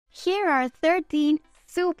Here are 13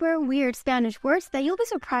 super weird Spanish words that you'll be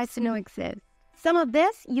surprised to know exist. Some of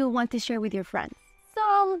this you'll want to share with your friends.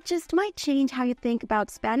 Some just might change how you think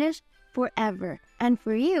about Spanish forever. And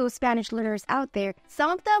for you Spanish learners out there,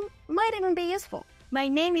 some of them might even be useful. My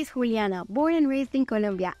name is Juliana, born and raised in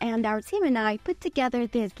Colombia, and our team and I put together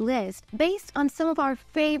this list based on some of our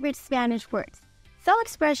favorite Spanish words. Some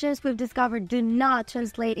expressions we've discovered do not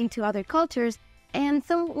translate into other cultures, and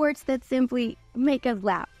some words that simply make us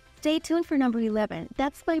laugh. Stay tuned for number 11.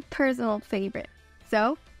 That's my personal favorite.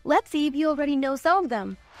 So, let's see if you already know some of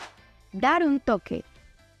them. Dar un toque.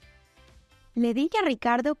 Le dije a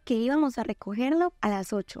Ricardo que íbamos a recogerlo a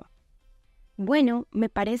las 8. Bueno, me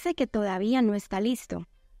parece que todavía no está listo.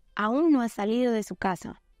 Aún no ha salido de su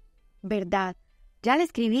casa. Verdad, ya le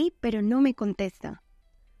escribí, pero no me contesta.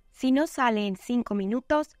 Si no sale en 5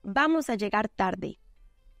 minutos, vamos a llegar tarde.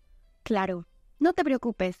 Claro, no te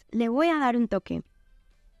preocupes, le voy a dar un toque.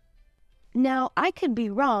 Now, I could be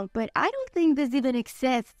wrong, but I don't think this even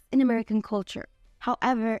exists in American culture.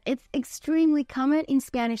 However, it's extremely common in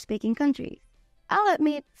Spanish-speaking countries. I'll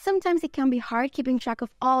admit, sometimes it can be hard keeping track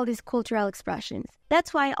of all these cultural expressions.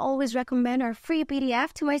 That's why I always recommend our free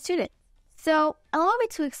PDF to my students. So, allow me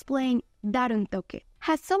to explain dar un toque.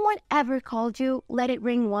 Has someone ever called you, let it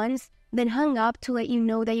ring once, then hung up to let you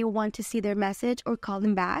know that you want to see their message or call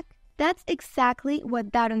them back? That's exactly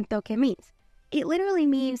what dar un toque means. It literally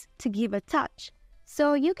means to give a touch.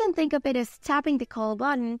 So you can think of it as tapping the call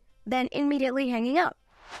button, then immediately hanging up.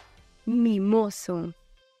 Mimoso.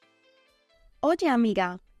 Oye,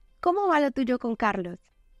 amiga, ¿cómo va lo tuyo con Carlos?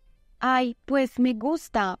 Ay, pues me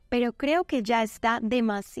gusta, pero creo que ya está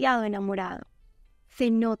demasiado enamorado. Se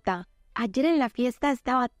nota, ayer en la fiesta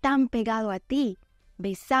estaba tan pegado a ti,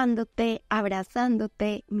 besándote,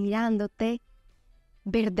 abrazándote, mirándote.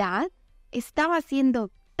 ¿Verdad? Estaba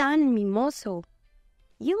siendo tan mimoso.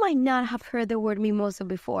 You might not have heard the word mimoso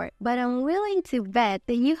before, but I'm willing to bet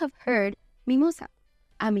that you have heard mimosa.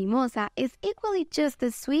 A mimosa is equally just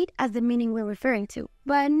as sweet as the meaning we're referring to,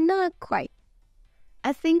 but not quite.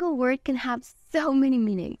 A single word can have so many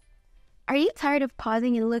meanings. Are you tired of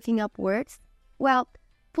pausing and looking up words? Well,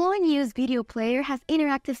 fluentU's video player has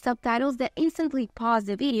interactive subtitles that instantly pause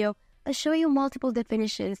the video and show you multiple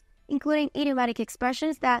definitions, including idiomatic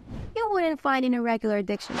expressions that you wouldn't find in a regular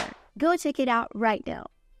dictionary. Go check it out right now.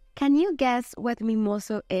 Can you guess what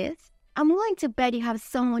mimoso is? I'm willing to bet you have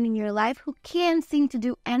someone in your life who can't seem to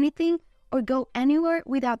do anything or go anywhere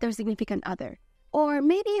without their significant other. Or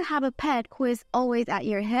maybe you have a pet who is always at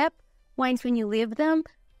your hip, whines when you leave them,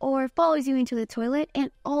 or follows you into the toilet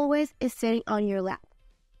and always is sitting on your lap.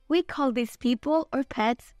 We call these people or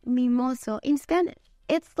pets mimoso in Spanish.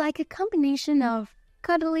 It's like a combination of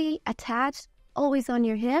cuddly, attached, always on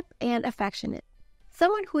your hip, and affectionate.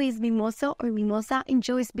 Someone who is mimoso or mimosa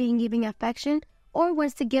enjoys being given affection or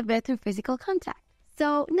wants to give it through physical contact.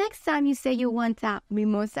 So next time you say you want a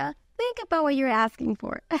mimosa, think about what you're asking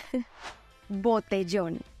for.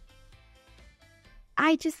 Botellón.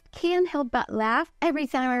 I just can't help but laugh every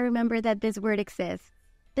time I remember that this word exists.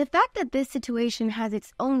 The fact that this situation has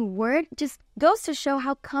its own word just goes to show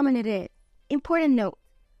how common it is. Important note,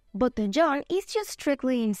 botellón is just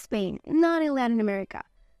strictly in Spain, not in Latin America.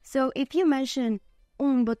 So if you mention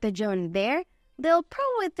un botellón there, they'll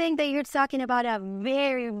probably think that you're talking about a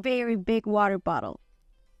very, very big water bottle.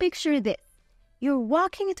 Picture this. You're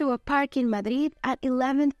walking through a park in Madrid at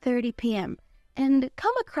 11:30 p.m. and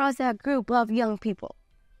come across a group of young people.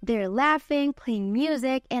 They're laughing, playing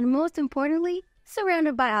music, and most importantly,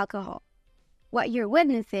 surrounded by alcohol. What you're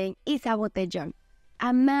witnessing is a botellón,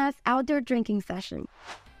 a mass outdoor drinking session.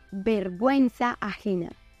 Vergüenza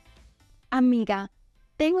ajena. Amiga,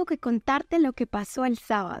 tengo que contarte lo que pasó el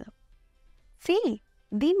sábado. Sí,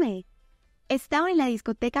 dime. Estaba en la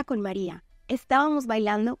discoteca con María. Estábamos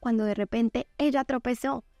bailando cuando de repente ella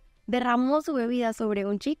tropezó, derramó su bebida sobre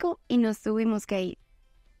un chico y nos tuvimos que ir.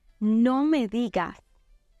 No me digas.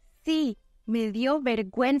 Sí, me dio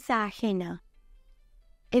vergüenza ajena.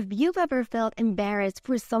 If you've ever felt embarrassed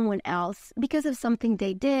for someone else because of something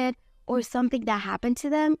they did or something that happened to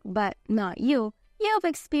them, but not you, you've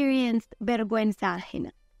experienced vergüenza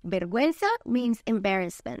ajena. Vergüenza means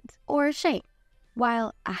embarrassment or shame,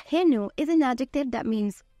 while ajeno is an adjective that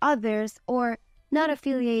means others or not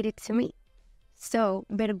affiliated to me. So,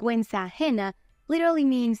 vergüenza ajena literally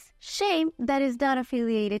means shame that is not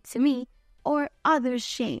affiliated to me or others'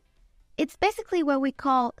 shame. It's basically what we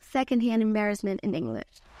call secondhand embarrassment in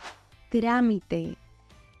English. Trámite.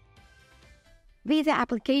 Visa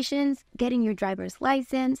applications, getting your driver's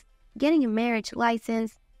license, getting a marriage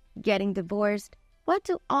license, getting divorced. What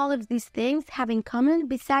do all of these things have in common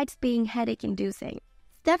besides being headache-inducing?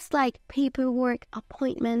 Steps like paperwork,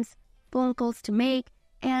 appointments, phone calls to make,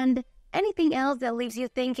 and anything else that leaves you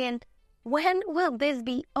thinking, when will this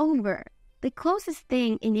be over? The closest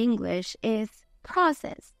thing in English is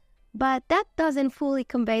process, but that doesn't fully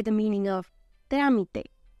convey the meaning of trámite.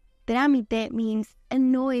 Trámite means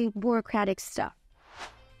annoying bureaucratic stuff.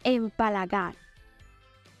 Empalagar.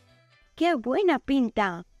 ¡Qué buena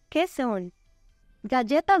pinta! ¿Qué son?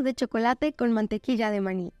 Galletas de chocolate con mantequilla de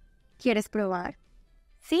maní. ¿Quieres probar?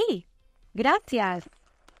 Sí, gracias.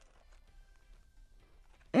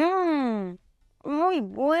 Muy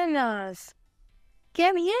buenas.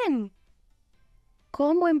 ¡Qué bien!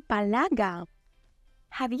 ¿Cómo empalaga?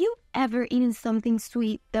 Have you ever eaten something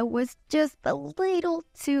sweet that was just a little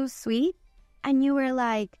too sweet? And you were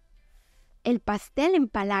like, el pastel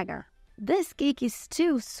empalaga. This cake is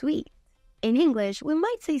too sweet. In English, we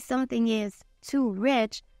might say something is too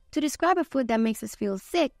rich to describe a food that makes us feel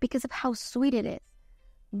sick because of how sweet it is.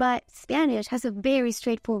 But Spanish has a very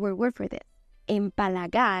straightforward word for this.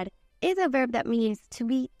 Empalagar is a verb that means to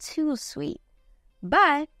be too sweet.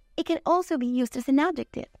 But it can also be used as an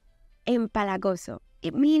adjective. Empalagoso.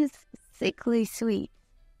 It means sickly sweet.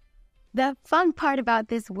 The fun part about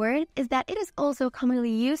this word is that it is also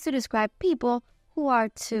commonly used to describe people who are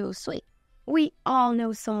too sweet. We all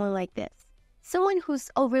know someone like this. Someone who's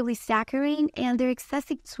overly saccharine and their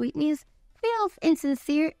excessive sweetness feels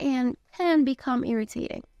insincere and can become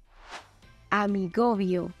irritating.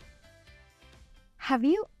 Amigovio. Have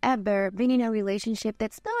you ever been in a relationship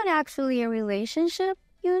that's not actually a relationship?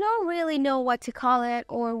 You don't really know what to call it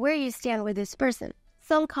or where you stand with this person.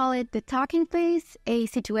 Some call it the talking phase, a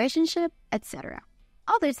situationship, etc.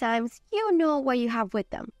 Other times, you know what you have with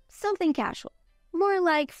them, something casual, more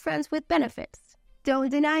like friends with benefits. Don't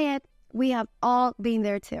deny it, we have all been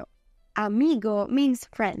there too. Amigo means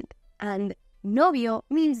friend, and novio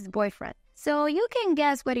means boyfriend. So you can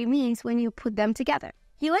guess what it means when you put them together.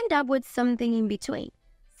 You end up with something in between.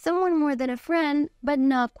 Someone more than a friend, but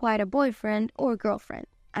not quite a boyfriend or girlfriend.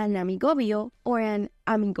 An amigovio or an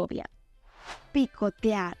amigovia.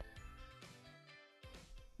 Picotear.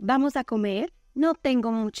 ¿Vamos a comer? No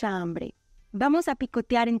tengo mucha hambre. ¿Vamos a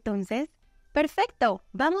picotear entonces? Perfecto,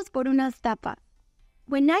 vamos por unas tapas.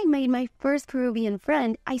 When I made my first Peruvian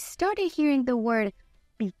friend, I started hearing the word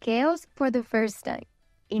piqueos for the first time.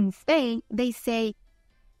 In Spain, they say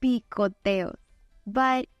picoteos.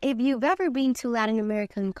 But if you've ever been to Latin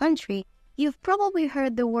American country, you've probably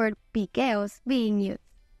heard the word piqueos being used.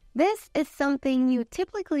 This is something you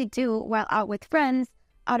typically do while out with friends,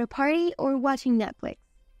 at a party, or watching Netflix.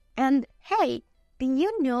 And hey, do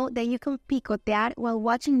you know that you can picotear while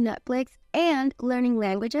watching Netflix and learning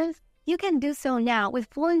languages? You can do so now with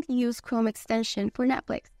fluentU's Chrome extension for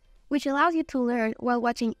Netflix, which allows you to learn while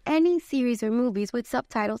watching any series or movies with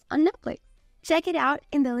subtitles on Netflix. Check it out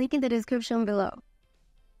in the link in the description below.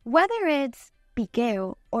 Whether it's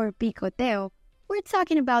piqueo or picoteo, we're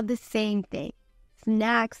talking about the same thing.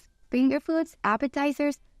 Snacks, finger foods,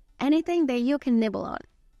 appetizers, anything that you can nibble on.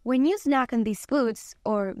 When you snack on these foods,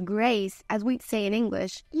 or graze as we'd say in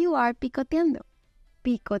English, you are picoteando.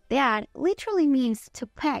 Picotear literally means to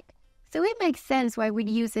peck, so it makes sense why we'd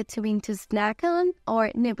use it to mean to snack on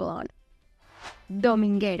or nibble on.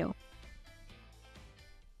 Dominguero.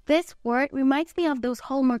 This word reminds me of those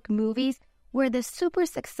Hallmark movies where the super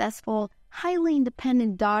successful, highly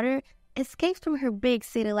independent daughter escapes from her big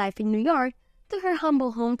city life in New York to her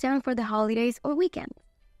humble hometown for the holidays or weekends.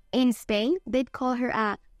 In Spain, they'd call her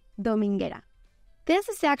a dominguera. This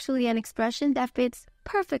is actually an expression that fits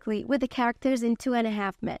perfectly with the characters in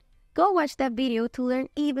 2.5 Men. Go watch that video to learn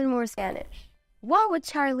even more Spanish. What would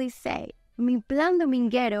Charlie say? Mi plan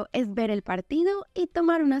dominguero es ver el partido y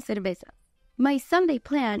tomar una cerveza. My Sunday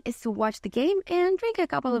plan is to watch the game and drink a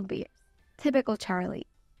couple of beers. Typical Charlie.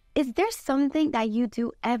 Is there something that you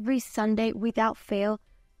do every Sunday without fail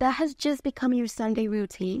that has just become your Sunday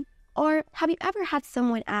routine? Or have you ever had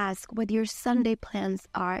someone ask what your Sunday plans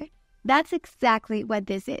are? That's exactly what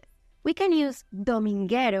this is. We can use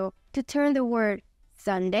dominguero to turn the word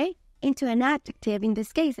Sunday into an adjective in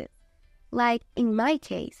these cases. Like in my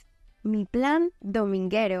case, mi plan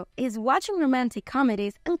dominguero is watching romantic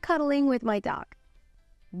comedies and cuddling with my dog.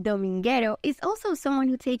 Dominguero is also someone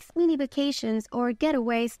who takes mini vacations or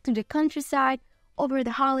getaways to the countryside over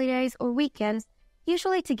the holidays or weekends,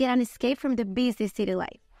 usually to get an escape from the busy city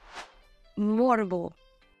life. Morbo.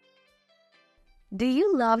 Do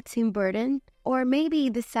you love Tim Burton? Or maybe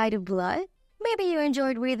The Sight of Blood? Maybe you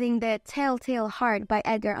enjoyed reading The Telltale Heart by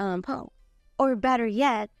Edgar Allan Poe. Or better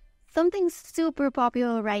yet, something super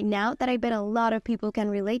popular right now that I bet a lot of people can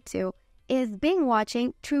relate to is binge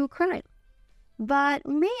watching true crime. But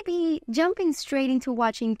maybe jumping straight into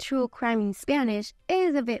watching true crime in Spanish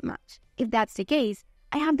is a bit much. If that's the case,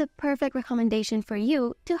 I have the perfect recommendation for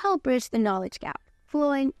you to help bridge the knowledge gap.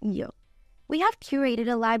 fluentU. We have curated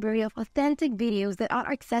a library of authentic videos that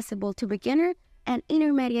are accessible to beginner and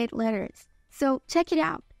intermediate learners. So check it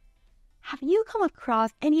out. Have you come across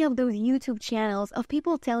any of those YouTube channels of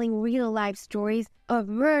people telling real-life stories of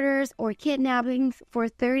murders or kidnappings for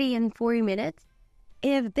 30 and 40 minutes?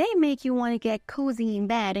 If they make you want to get cozy in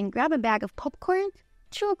bed and grab a bag of popcorn,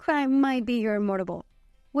 true crime might be your morbo.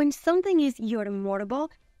 When something is your morbo,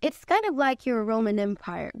 it's kind of like your Roman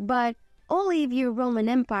Empire, but only if your Roman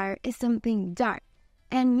Empire is something dark,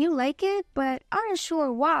 and you like it but aren't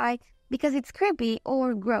sure why because it's creepy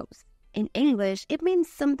or gross. In English, it means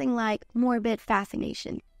something like morbid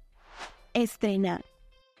fascination. Estrenar.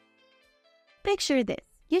 Picture this.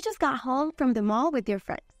 You just got home from the mall with your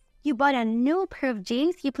friends. You bought a new pair of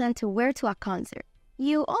jeans you plan to wear to a concert.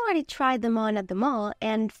 You already tried them on at the mall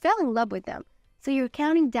and fell in love with them, so you're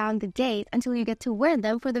counting down the days until you get to wear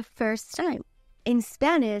them for the first time. In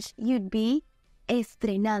Spanish, you'd be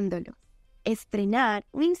estrenándolos. Estrenar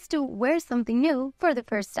means to wear something new for the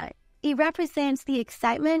first time. It represents the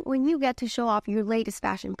excitement when you get to show off your latest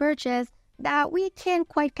fashion purchase that we can't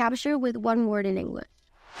quite capture with one word in English.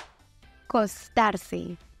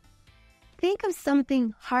 Costarse. Think of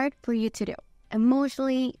something hard for you to do,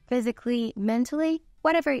 emotionally, physically, mentally,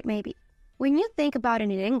 whatever it may be. When you think about it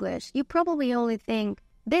in English, you probably only think,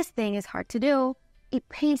 this thing is hard to do, it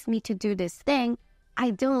pains me to do this thing, I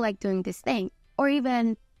don't like doing this thing, or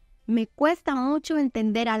even, me cuesta mucho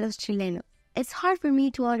entender a los chilenos. It's hard for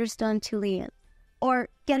me to understand Chileans. Or,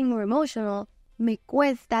 getting more emotional, me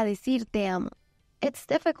cuesta decir te amo. It's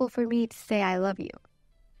difficult for me to say I love you.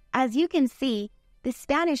 As you can see, the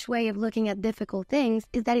Spanish way of looking at difficult things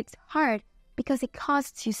is that it's hard because it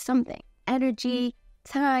costs you something. Energy,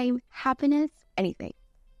 time, happiness, anything.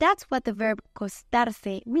 That's what the verb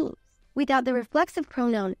costarse means. Without the reflexive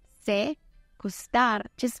pronoun se, costar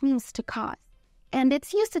just means to cost. And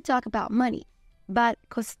it's used to talk about money. But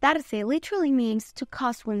costarse literally means to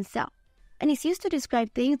cost oneself. And it's used to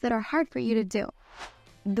describe things that are hard for you to do.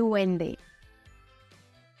 Duende.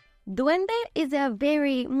 Duende is a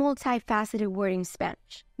very multifaceted word in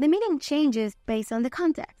Spanish. The meaning changes based on the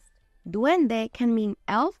context. Duende can mean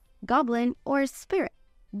elf, goblin, or spirit.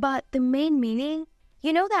 But the main meaning,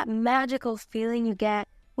 you know that magical feeling you get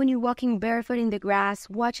when you're walking barefoot in the grass,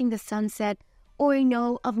 watching the sunset, or in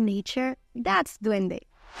awe of nature? That's duende.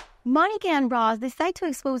 Monica and Ross decide to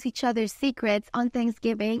expose each other's secrets on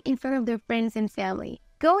Thanksgiving in front of their friends and family.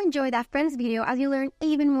 Go enjoy that friends video as you learn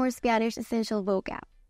even more Spanish essential vocab.